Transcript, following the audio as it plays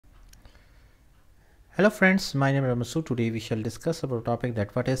Hello friends, my name is Ramasu. Today we shall discuss about a topic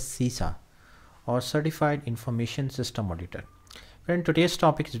that what is CISA or Certified Information System Auditor. Friend, today's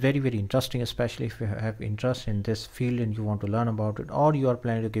topic is very interesting, especially if you have interest in this field and you want to learn about it, or you are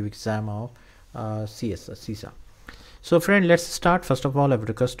planning to give exam of CISA. So friend, let's start. First of all, I would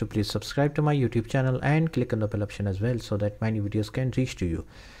request to please subscribe to my YouTube channel and click on the bell option as well so that my new videos can reach to you.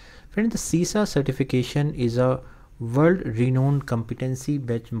 Friend, the CISA certification is a world-renowned competency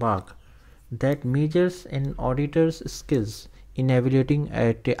benchmark that measures an auditor's skills in evaluating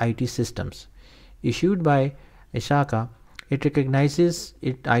IT systems. Issued by ISACA, it recognizes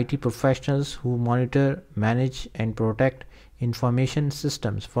IT professionals who monitor, manage, and protect information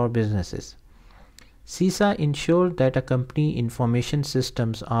systems for businesses. CISA ensures that a company information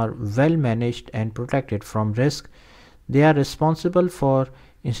systems are well managed and protected from risk. They are responsible for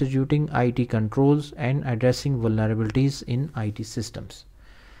instituting IT controls and addressing vulnerabilities in IT systems.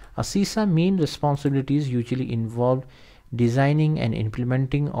 A CISA main responsibilities usually involve designing and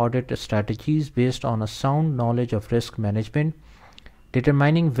implementing audit strategies based on a sound knowledge of risk management,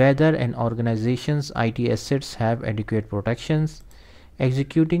 determining whether an organization's IT assets have adequate protections,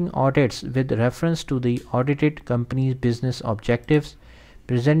 executing audits with reference to the audited company's business objectives,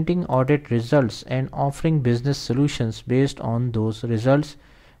 presenting audit results and offering business solutions based on those results,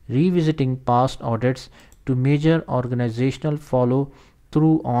 revisiting past audits to measure organizational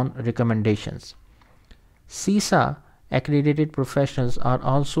follow-through on recommendations. CISA accredited professionals are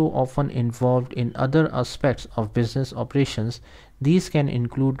also often involved in other aspects of business operations. These can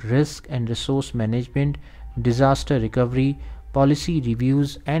include risk and resource management, disaster recovery, policy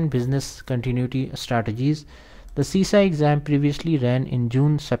reviews, and business continuity strategies. The CISA exam previously ran in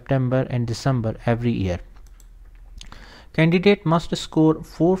June, September, and December every year. Candidate must score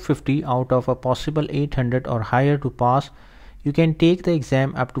 450 out of a possible 800 or higher to pass. You can take the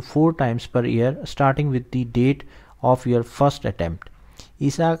exam up to 4 times per year, starting with the date of your first attempt.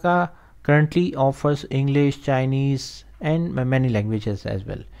 ISACA currently offers English, Chinese, and many languages as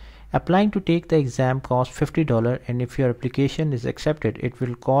well. Applying to take the exam costs $50, and if your application is accepted, it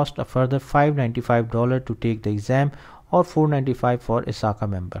will cost a further $595 to take the exam or $495 for ISACA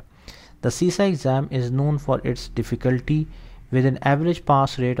member. The CISA exam is known for its difficulty with an average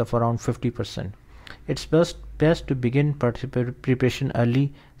pass rate of around 50%. It's best to begin preparation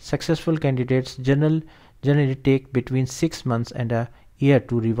early. Successful candidates generally take between 6 months and a year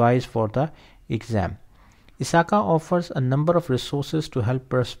to revise for the exam. ISACA offers a number of resources to help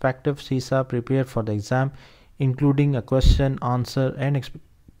prospective CISA prepare for the exam, including a question, answer, and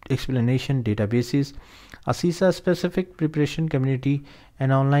explanation databases, a CISA specific preparation community,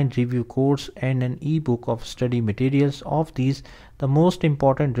 an online review course, and an e-book of study materials. Of these, the most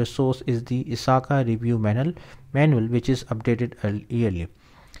important resource is the ISACA review manual, which is updated yearly.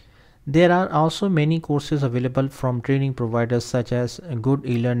 There are also many courses available from training providers such as Good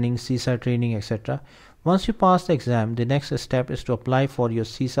e-learning, CISA training, etc. Once you pass the exam, the next step is to apply for your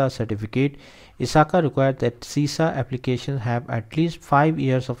CISA certificate. ISACA requires that CISA applications have at least 5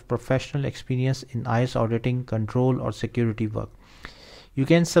 years of professional experience in IS auditing, control, or security work. You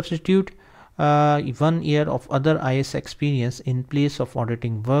can substitute 1 year of other IS experience in place of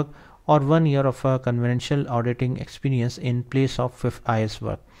auditing work, or 1 year of conventional auditing experience in place of 5th IS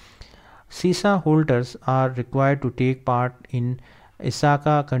work. CISA holders are required to take part in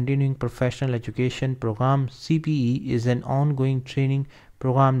ISACA Continuing Professional Education Program. CPE is an ongoing training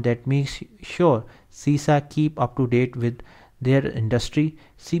program that makes sure CISA keep up to date with their industry.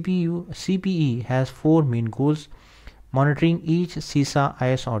 CPE has 4 main goals: monitoring each CISA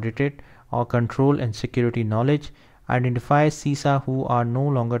IS audited or control and security knowledge, identify CISA who are no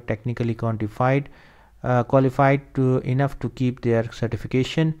longer technically qualified enough to keep their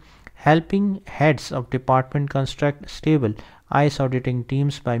certification, helping heads of department construct stable IS auditing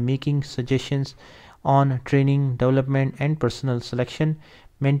teams by making suggestions on training, development, and personnel selection,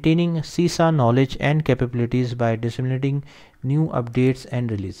 maintaining CISA knowledge and capabilities by disseminating new updates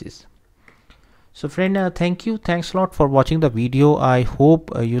and releases. So friend, thanks a lot for watching the video. I hope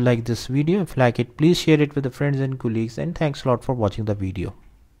you like this video. If you like it, please share it with the friends and colleagues, and thanks a lot for watching the video.